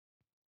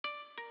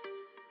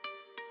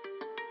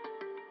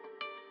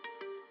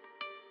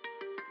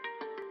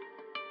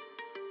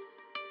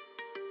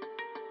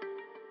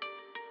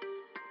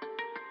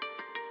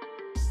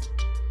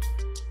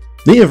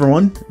Hey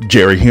everyone,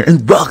 Jerry here,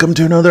 and welcome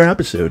to another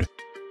episode.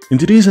 In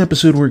today's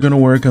episode, we're going to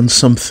work on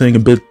something a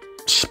bit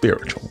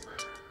spiritual.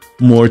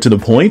 More to the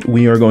point,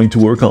 we are going to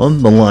work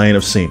on the line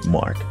of St.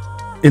 Mark.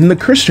 In the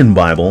Christian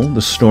Bible,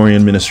 the story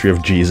and ministry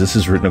of Jesus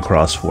is written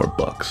across 4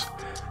 books.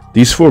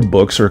 These 4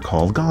 books are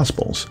called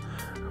Gospels.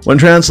 When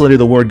translated,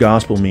 the word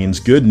gospel means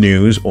good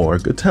news or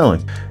good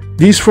telling.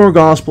 These 4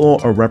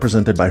 Gospels are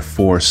represented by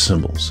 4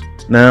 symbols.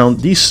 Now,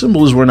 these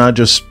symbols were not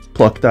just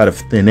plucked out of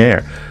thin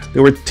air. They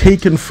were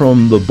taken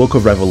from the book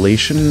of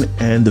Revelation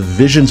and the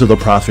visions of the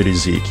prophet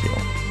Ezekiel.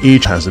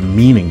 Each has a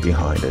meaning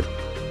behind it.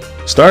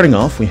 Starting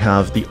off, we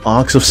have the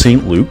ox of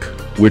St. Luke,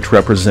 which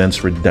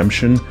represents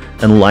redemption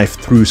and life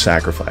through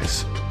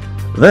sacrifice.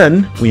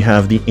 Then, we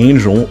have the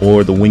angel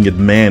or the winged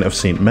man of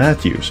St.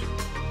 Matthew's,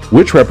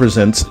 which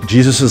represents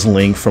Jesus'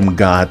 link from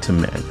God to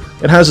man.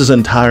 It has his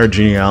entire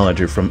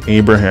genealogy from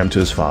Abraham to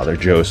his father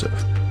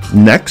Joseph.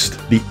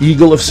 Next, the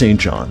eagle of St.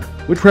 John,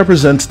 which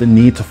represents the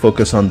need to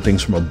focus on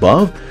things from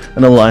above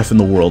and a life in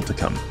the world to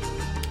come.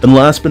 And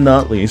last but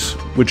not least,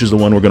 which is the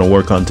one we're going to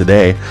work on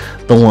today,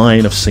 the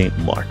line of St.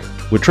 Mark,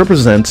 which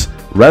represents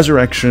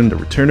resurrection, the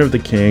return of the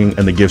king,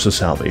 and the gifts of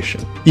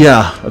salvation.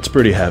 Yeah, that's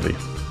pretty heavy.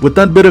 With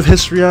that bit of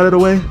history out of the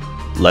way,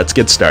 let's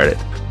get started.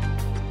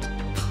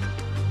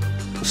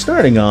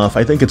 Starting off,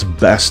 I think it's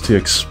best to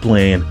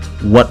explain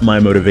what my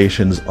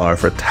motivations are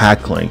for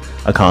tackling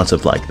a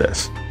concept like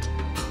this.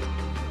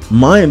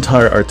 My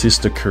entire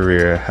artistic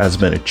career has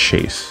been a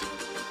chase.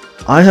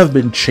 I have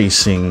been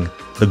chasing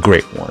the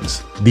great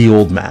ones, the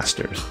old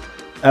masters,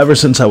 ever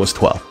since I was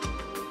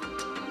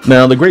 12.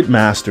 Now, the great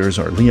masters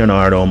are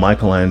Leonardo,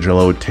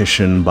 Michelangelo,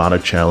 Titian,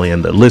 Botticelli,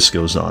 and the list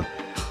goes on.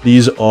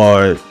 These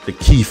are the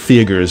key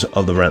figures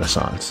of the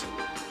Renaissance.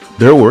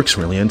 Their works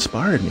really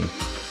inspired me.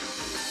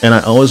 And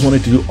I always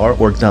wanted to do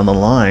artwork down the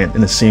line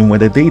in the same way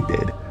that they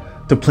did,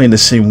 to play in the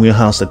same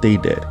wheelhouse that they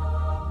did,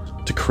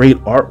 to create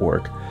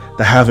artwork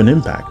that have an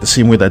impact, the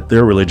same way that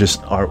their religious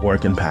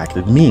artwork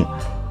impacted me.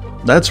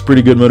 That's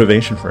pretty good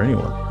motivation for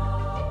anyone.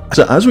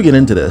 So as we get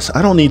into this,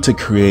 I don't need to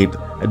create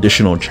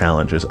additional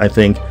challenges. I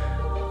think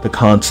the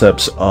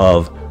concepts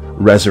of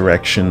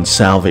resurrection,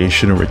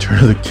 salvation, and return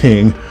of the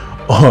king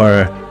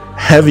are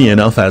heavy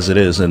enough as it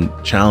is and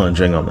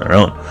challenging on their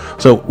own.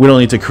 So we don't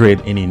need to create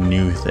any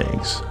new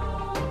things.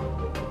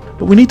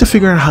 But we need to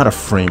figure out how to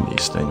frame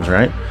these things,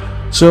 right?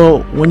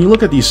 So when you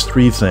look at these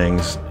 3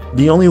 things,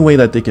 the only way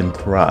that they can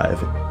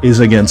thrive is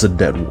against a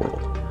dead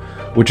world,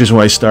 which is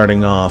why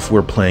starting off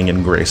we're playing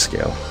in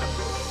grayscale.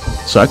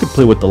 So I could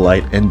play with the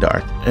light and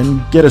dark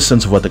and get a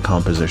sense of what the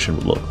composition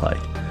would look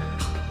like.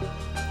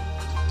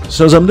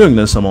 So as I'm doing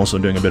this, I'm also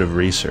doing a bit of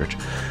research.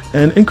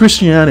 And in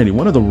Christianity,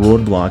 one of the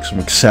roadblocks from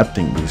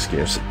accepting these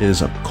gifts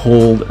is a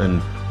cold and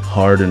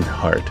hardened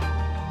heart.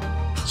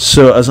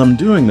 So as I'm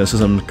doing this,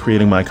 as I'm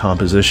creating my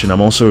composition,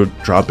 I'm also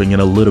dropping in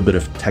a little bit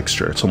of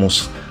texture. It's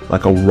almost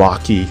like a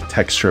rocky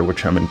texture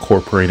which I'm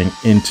incorporating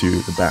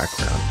into the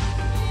background.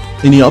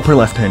 In the upper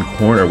left-hand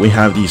corner, we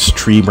have these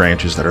tree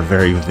branches that are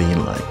very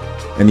vein-like,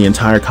 and the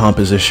entire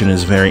composition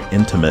is very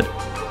intimate.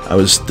 I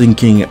was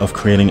thinking of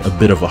creating a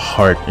bit of a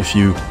heart. If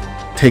you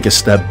take a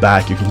step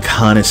back, you can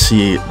kind of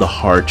see the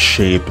heart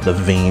shape, the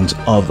veins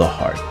of the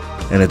heart,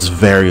 and it's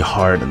very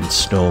hard and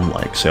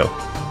stone-like, so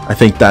I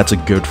think that's a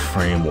good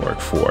framework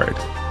for it.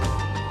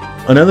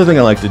 Another thing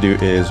I like to do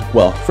is,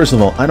 well, first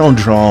of all, I don't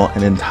draw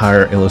an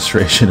entire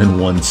illustration in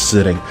one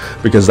sitting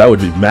because that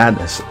would be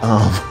madness.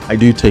 I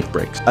do take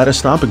breaks. At a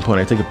stopping point,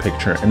 I take a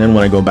picture, and then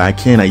when I go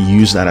back in, I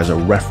use that as a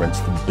reference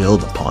to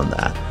build upon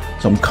that.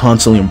 So I'm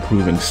constantly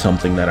improving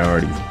something that I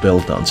already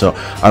built on, so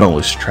I don't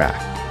lose track.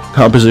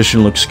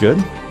 Composition looks good.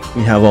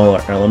 We have all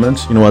our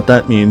elements. You know what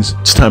that means?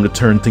 It's time to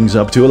turn things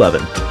up to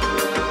 11.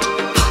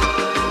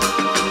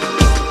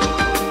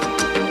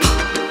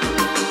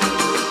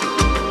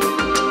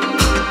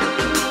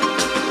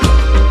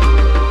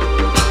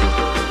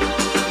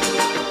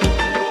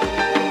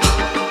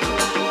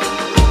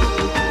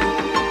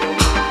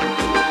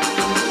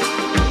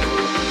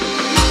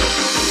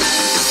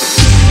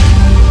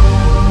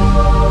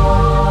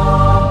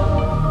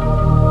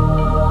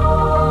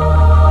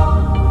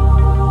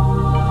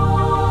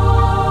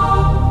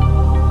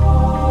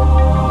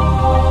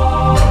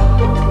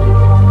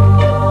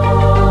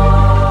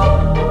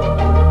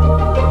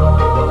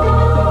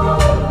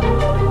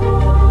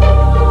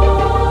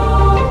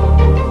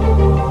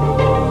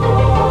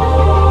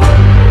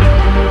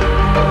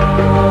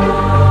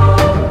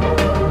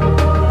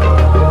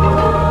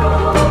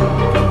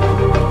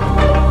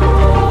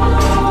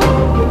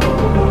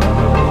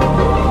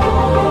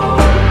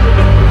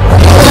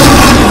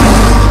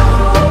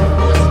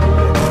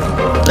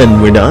 And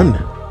we're done.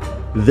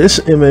 This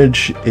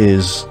image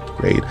is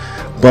great,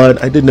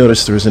 but I did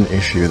notice there was an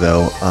issue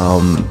though.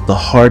 The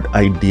heart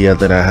idea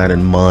that I had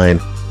in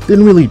mind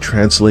didn't really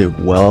translate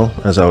well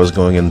as I was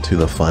going into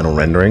the final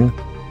rendering.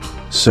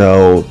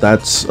 So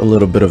that's a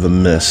little bit of a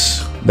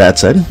miss. That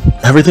said,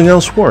 everything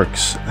else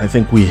works. I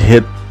think we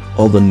hit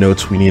all the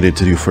notes we needed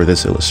to do for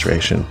this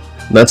illustration.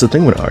 That's the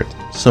thing with art.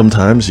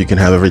 Sometimes you can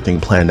have everything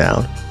planned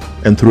out,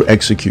 and through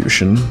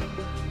execution,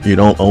 You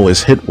don't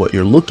always hit what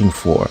you're looking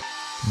for,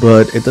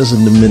 but it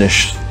doesn't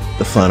diminish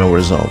the final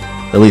result,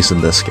 at least in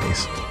this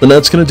case. And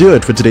that's gonna do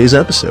it for today's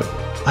episode.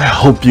 I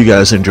hope you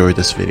guys enjoyed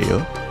this video,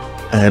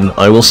 and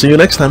I will see you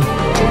next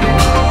time.